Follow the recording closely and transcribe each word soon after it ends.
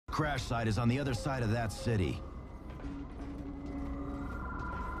Crash site is on the other side of that city.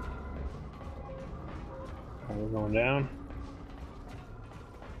 We're going down.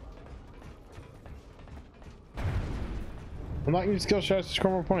 Unlocking skill shots to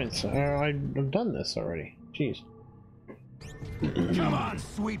score more points. I've done this already. Jeez. Come on,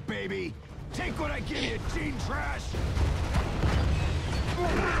 sweet baby. Take what I give you, Gene Trash.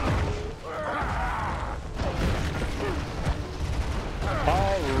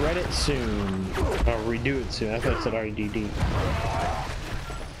 I'll read it soon. I'll redo it soon. I thought it said RDD.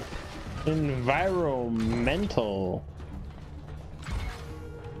 Environmental.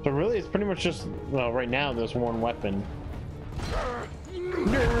 So really, it's pretty much just, well, right now there's one weapon.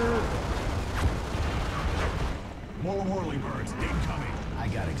 More whirlybirds incoming. I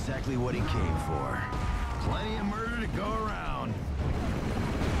got exactly what he came for. Plenty of murder to go around.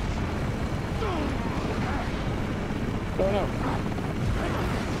 Oh no.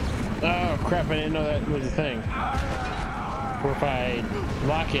 Oh crap, I didn't know that was a thing. Or if I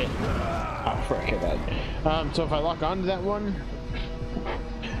lock it. Oh frick, I died. So if I lock onto that one,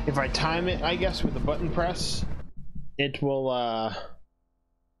 if I time it, I guess, with the button press, it will, I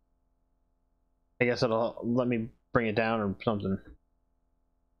guess it'll let me bring it down or something.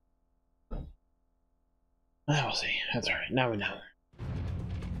 We'll see. That's alright. Now we know.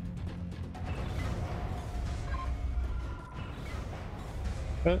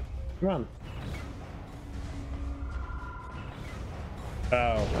 Come on.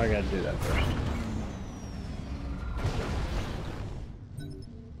 Oh, I gotta do that first.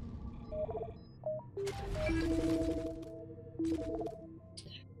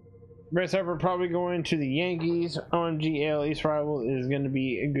 Bryce Harper probably going to the Yankees. OMG AL East rival is going to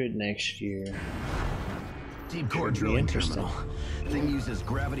be good next year. Deep core drilling terminal. Thing uses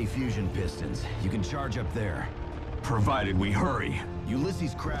gravity fusion pistons. You can charge up there. Provided we hurry.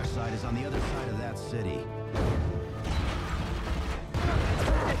 Ulysses' crash site is on the other side of that city.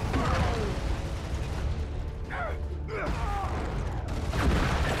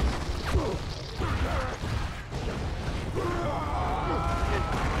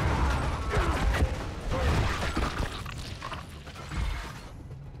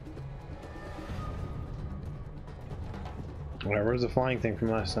 Alright, where's the flying thing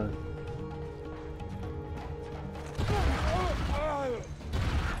from last time?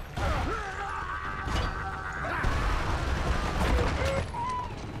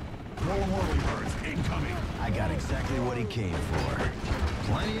 More whirlybirds incoming. I got exactly what he came for.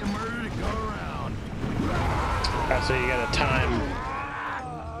 Plenty of murder to go around. Oh, so you got a time.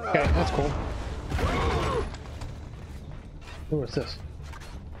 Okay, that's cool. Ooh, what's this?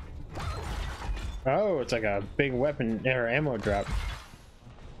 Oh, it's like a big weapon or ammo drop.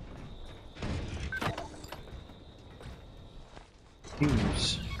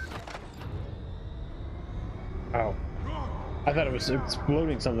 Use. Oh. I thought it was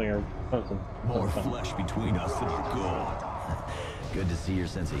exploding something or something. More flesh between us than our goal. Good to see your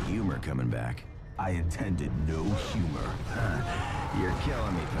sense of humor coming back. I intended no humor. You're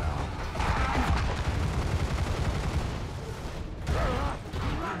killing me, pal.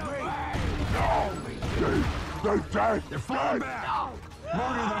 They're falling back.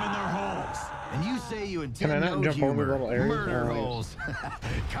 Murder them in their holes. And you say you intend Can I not no jump humor. over little areas? Murder Oh, holes.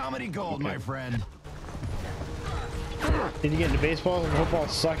 Comedy gold, my friend. Did you get into baseball and football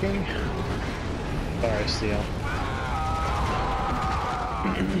sucking? Sorry, Steel.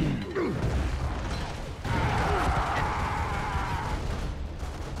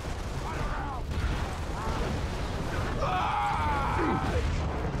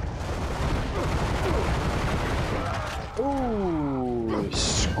 Ooh,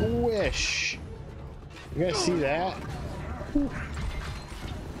 squish. You guys see that?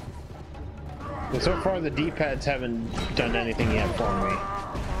 But so far the D-pads haven't done anything yet for me.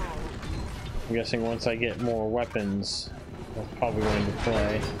 I'm guessing once I get more weapons, I'll probably go into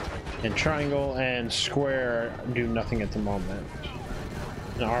play. And triangle and square do nothing at the moment.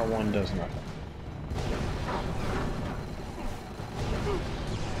 And R1 does nothing.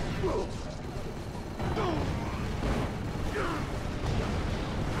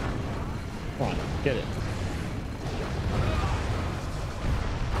 Come on, get it.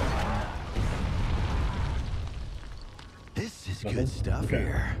 This is good stuff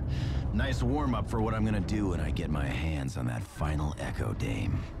here. Nice warm-up for what I'm gonna do when I get my hands on that final Echo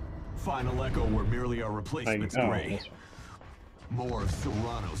Dame. Final Echo were merely our replacements, Gray. More of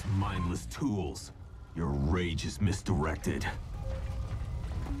Serrano's mindless tools. Your rage is misdirected.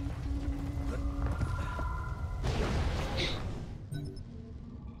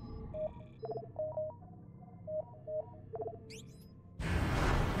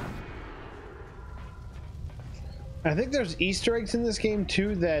 I think there's Easter eggs in this game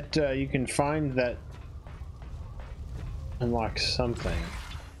too that you can find that unlock something.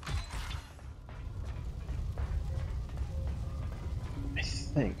 I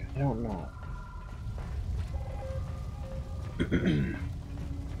think. I don't know.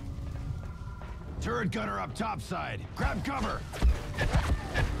 Turret gunner up topside. Grab cover.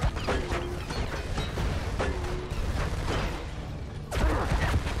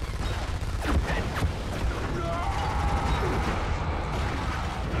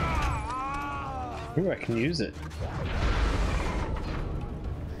 Ooh, I can use it.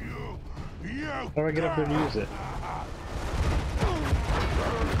 How do I get up there to use it?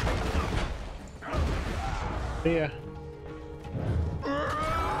 Yeah.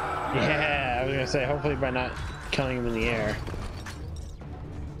 Yeah, I was gonna say, hopefully by not killing him in the air.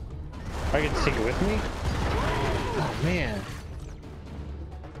 I get to take it with me? Oh, man.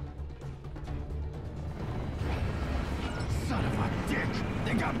 Son of a dick!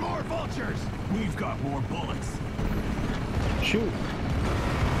 They got more vultures! We've got more bullets. Shoot.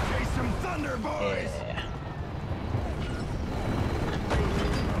 Chase some thunder, boys! Yeah.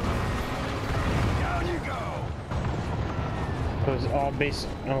 Down you go! It was all based.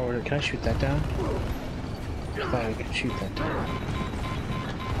 Oh, can I shoot that down? I thought I could shoot that down.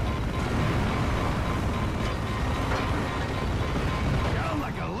 Down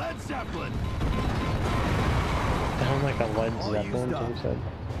like a lead zeppelin! Down like a lead zeppelin, so he said.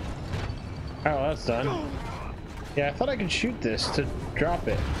 Oh, that's done. Yeah, I thought I could shoot this to drop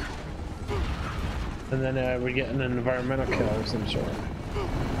it. And then we get an environmental kill of some sort.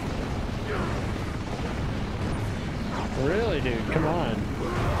 Really, dude? Come on.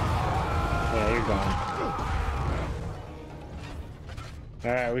 Yeah, you're gone.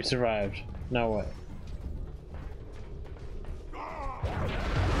 Alright, we survived. Now what?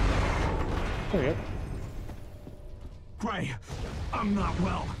 There we go. Gray, I'm not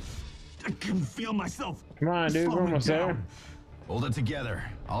well. I can feel myself. Come on, dude. We're almost there. Hold it together.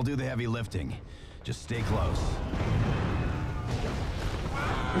 I'll do the heavy lifting. Just stay close.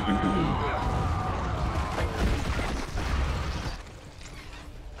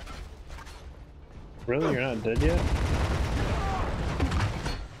 Really? You're not dead yet?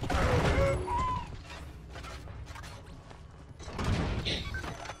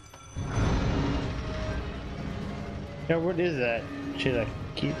 Yeah, what is that?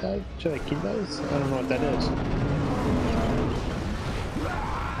 Chilaquitas? Chilaquitas? I don't know what that is.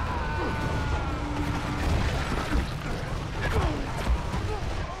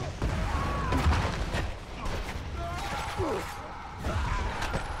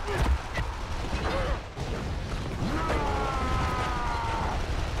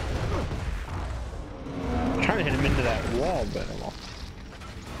 I'm trying to hit him into that wall, but I'm off.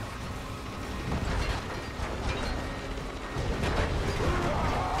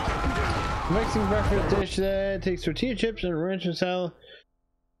 Mexican breakfast dish that takes tortilla chips and ranch and salsa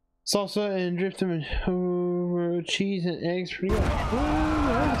and drift them over cheese and eggs. Pretty good.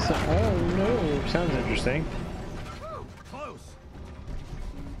 Oh no, sounds interesting. Close.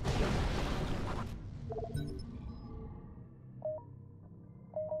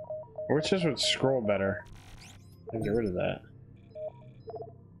 Which just would scroll better. I can get rid of that.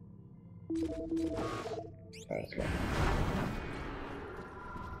 Alright, let's go.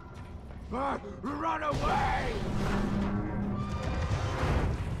 Run away!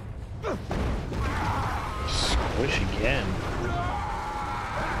 Squish again.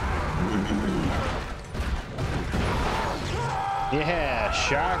 Yeah,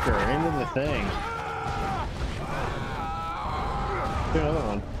 shocker into the thing. Do another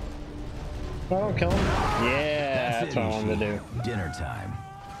one. Oh, don't kill him. Yeah, that's what I wanted to do. Dinner time.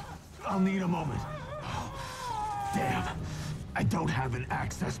 I'll need a moment. Damn, I don't have an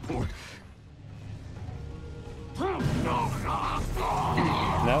access port.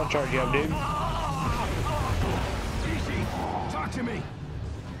 That'll charge you up, dude. Talk to me.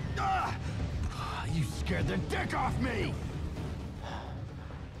 You scared the dick off me.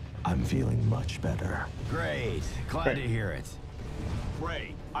 I'm feeling much better. Great. Glad to hear it.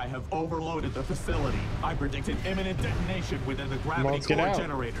 Gray, I have overloaded the facility. I predict an imminent detonation within the gravity core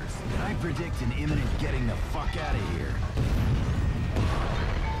generators. And I predict an imminent getting the fuck out of here.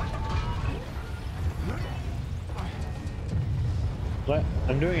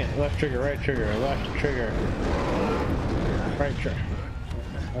 I'm doing it. Left trigger, right trigger, left trigger. Right trigger.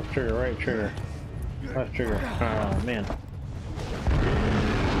 Left trigger, right trigger. Left trigger. Oh, man.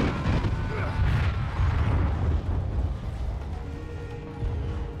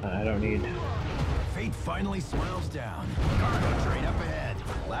 I don't need. Fate finally smiles down. Cargo train up ahead.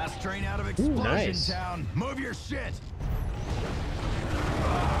 Last train out of Explosion nice. Town. Move your shit.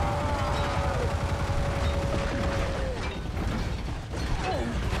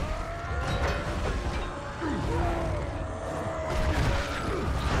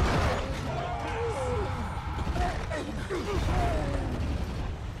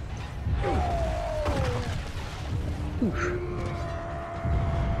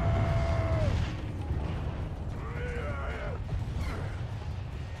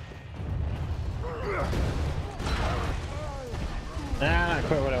 Ah, not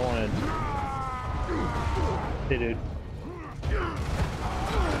quite what I wanted. Hey, dude.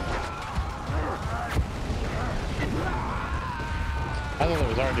 I thought that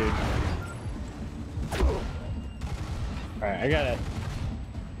was our dude. Alright, I gotta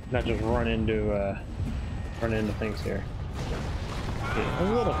not just run into things here. Be a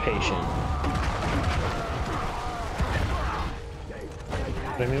little patient.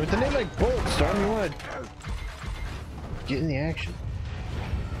 But I mean, with a name like Bulletstorm, you wanna get in the action.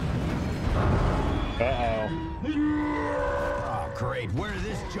 Uh-oh. Oh, great. Where did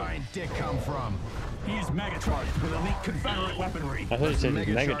this giant dick come from? He's Megatron with elite Confederate weaponry. I thought you said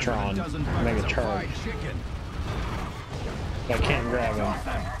Megatron. Megacharge. I can't grab him.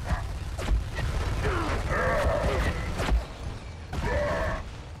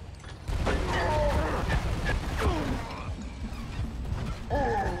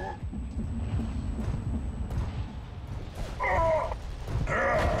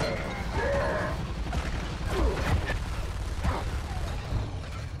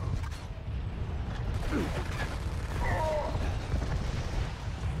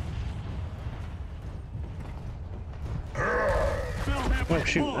 Oh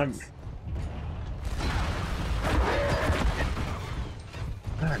shoot, I'm...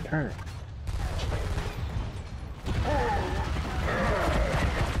 Darn it.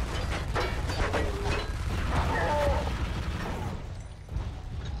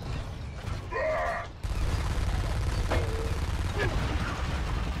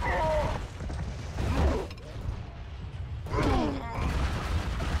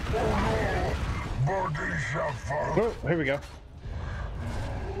 Oh, here we go.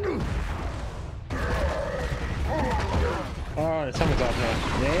 Oh, the summons off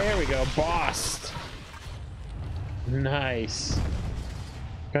now. There we go, bossed. Nice.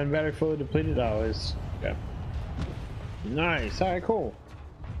 Gun battery fully depleted. Oh, it's okay. Nice. All right, cool.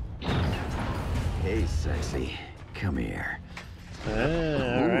 Hey, sexy, come here. All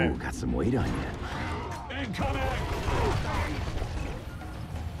right. Got some weight on you. Incoming!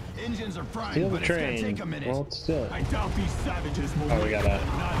 Engines are primed, Steal the but it's gonna train. take a minute. Well, let's steal it. I doubt these savages will. Oh, we gotta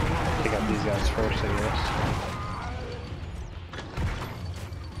pick up these guys first, I guess.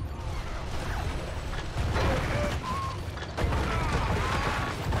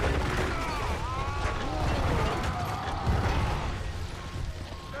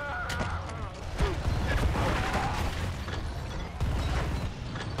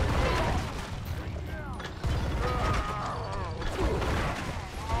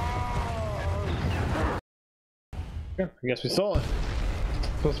 I guess we saw it.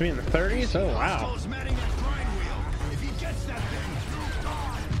 Supposed to be in the 30s? Oh, wow.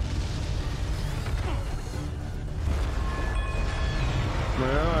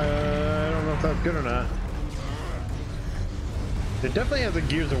 Well, I don't know if that's good or not. It definitely has a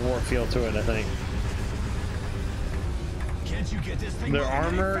Gears of War feel to it, I think. Can't you get this thing? Their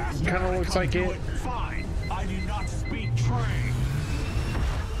armor kind of looks like it. Fine. I do not speak train.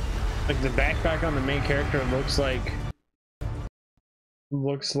 Like the backpack on the main character looks like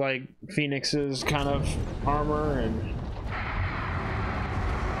Phoenix's kind of armor, and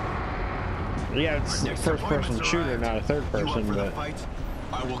yeah, it's a first-person shooter, not a third-person. But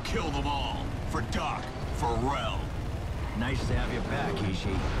I will kill them all for Doc, for Rel. Nice to have you back,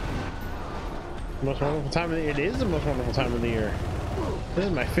 Ishii. Most wonderful time of the year. It is the most wonderful time of the year. This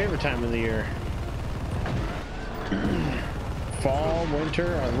is my favorite time of the year. Fall,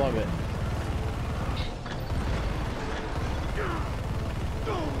 winter, I love it.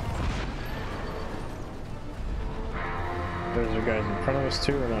 Those are guys in front of us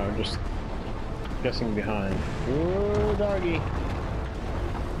too, or no? Just guessing behind. Ooh, doggy.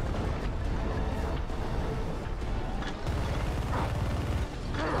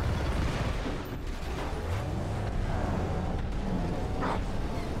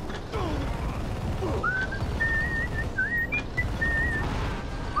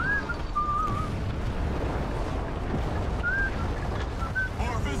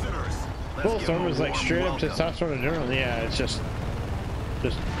 Bulletstorm is like straight up testosterone adrenaline. Yeah, it's just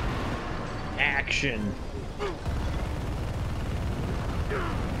action.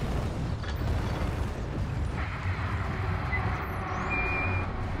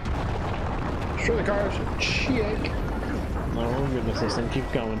 Destroy the cars. Check. Oh goodness, this thing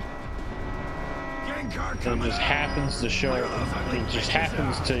keeps going. And it just happens to show. It just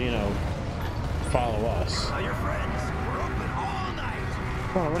happens to, you know, follow us. Come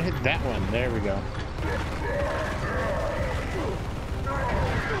on, I'm gonna hit that one. There we go.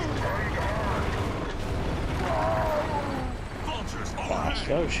 Gosh.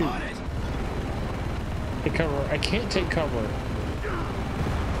 Oh shoot. Take cover. I can't take cover.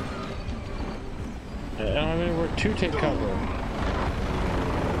 I don't have anywhere to take cover.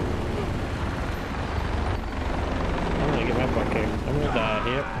 I'm gonna get my butt kicked. I'm gonna die.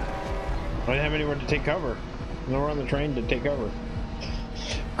 Yep. I don't have anywhere to take cover. Nowhere on the train to take cover.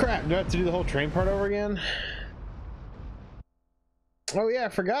 Crap, do I have to do the whole train part over again? Oh yeah, I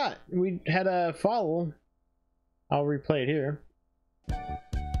forgot. We had a follow. I'll replay it here. A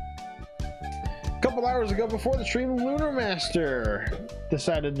couple hours ago before the stream, Lunar Master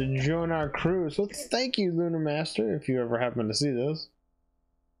decided to join our crew. So thank you, Lunar Master, if you ever happen to see this.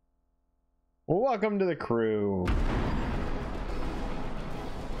 Well, welcome to the crew.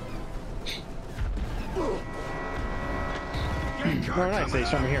 Oh, nice. They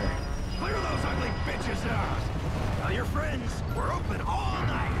saw me here. Clear those ugly bitches out. Tell your friends we're open all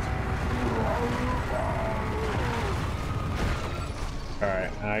night.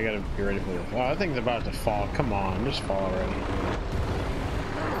 Alright, I gotta be ready for this. Oh, that thing's about to fall. Come on, just fall already.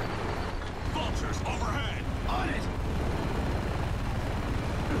 Vultures overhead. On it.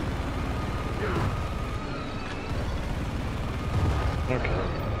 Okay.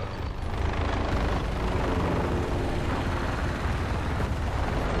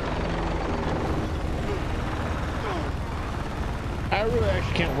 I really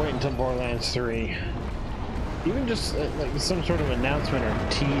actually can't wait until Borderlands 3. Even just like some sort of announcement or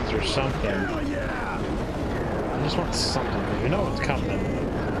tease or something. I just want something. You know what's coming.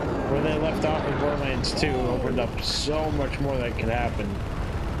 Where they left off with Borderlands 2 opened up so much more that could happen.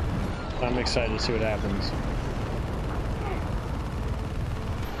 I'm excited to see what happens.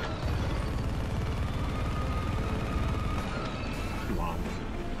 Come on.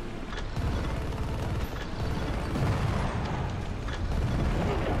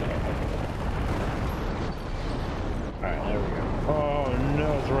 Alright, there we go. Oh no,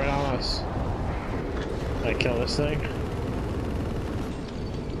 it's right on us. Did I kill this thing?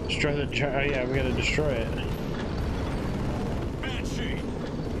 Destroy the oh yeah, we gotta destroy it. Banshee.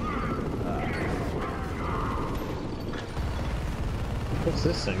 What's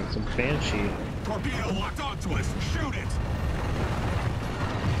this thing? It's a Banshee. Torpedo locked onto us. Shoot it.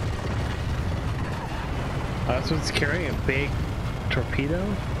 Oh, that's what's carrying, a big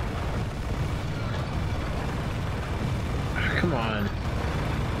torpedo? Come on.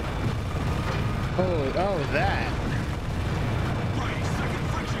 Oh, that. Right, second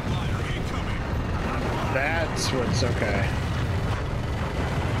friction glider incoming. That's what's okay.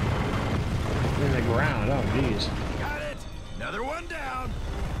 In the ground. Oh, jeez. Got it. Another one down.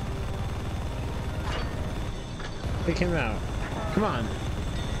 Pick him out. Come on.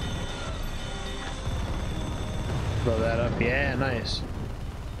 Blow that up. Yeah, nice.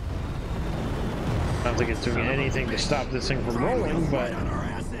 I don't think it's doing anything to stop this thing from rolling, but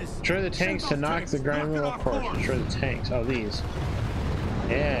destroy the tanks to knock the ground wheel, of course. Destroy the tanks. Oh, these.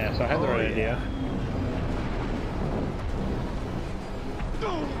 Yeah, so I had the right idea.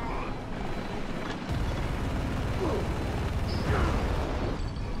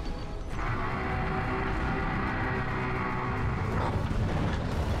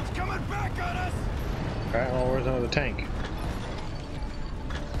 It's coming back on us. Alright, well, where's another tank?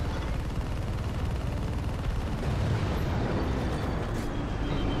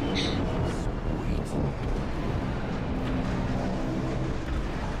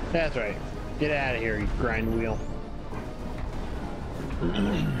 That's right. Get out of here, you grind wheel.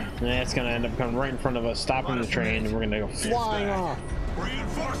 That's gonna end up coming right in front of us, stopping the train, and we're gonna go flying off.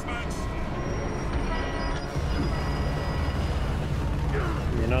 Reinforcements.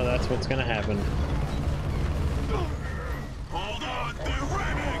 You know that's what's gonna happen. Hold on, they're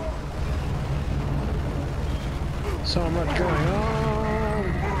ramming. So much going on.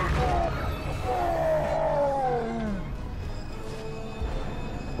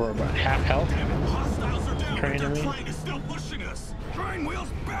 We're about half health. Hostiles are down, Train but their me. train is still pushing us. Train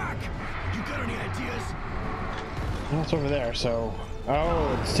wheels back. You got any ideas? Oh, it's over there, so...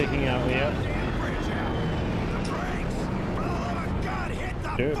 Oh, it's taking out, yep. Bridge out. The brakes. For the love of God, hit the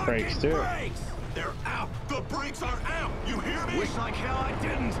Do it, fucking brakes, do it. brakes. They're out. The brakes are out. You hear me? Wish like hell I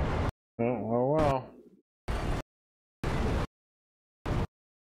didn't. Oh well.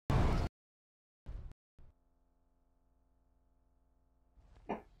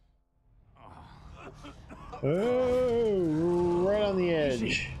 Oh, right on the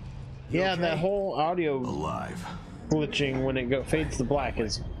edge. Yeah, okay? That whole audio glitching when it fades to black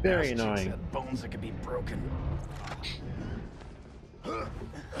is very annoying. Bones that could be broken. Let's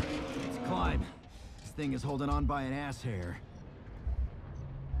climb. This thing is holding on by an ass hair.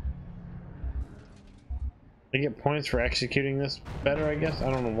 I get points for executing this better, I guess.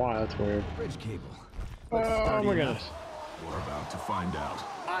 I don't know why. That's weird. Bridge cable. Oh my goodness. We're about to find out.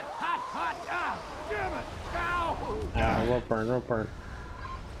 Hot, hot, hot! Ah! Damn it! Ow! Ah, rope burn, rope burn.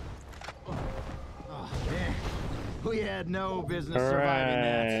 Oh, man. We had no business surviving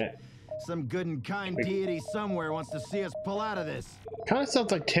that. Some good and kind deity somewhere wants to see us pull out of this. Kind of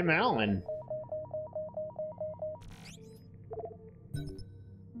sounds like Tim Allen.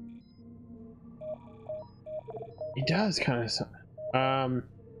 He does kind of sound.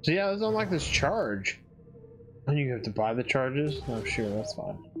 So yeah, let's unlock this charge. And you have to buy the charges? Oh, sure, that's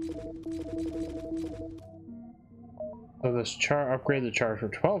fine. So this upgrade the charge for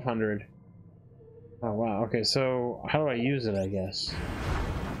 1200. Oh wow, okay, so how do I use it, I guess?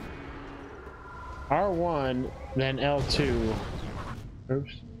 R1, then L2.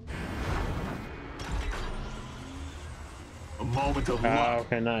 Oops. A moment of luck.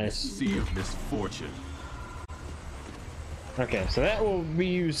 Okay, nice. Sea of misfortune. Okay, so that will be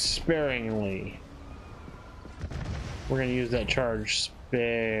used sparingly. We're gonna use that charge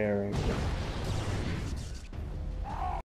sparingly.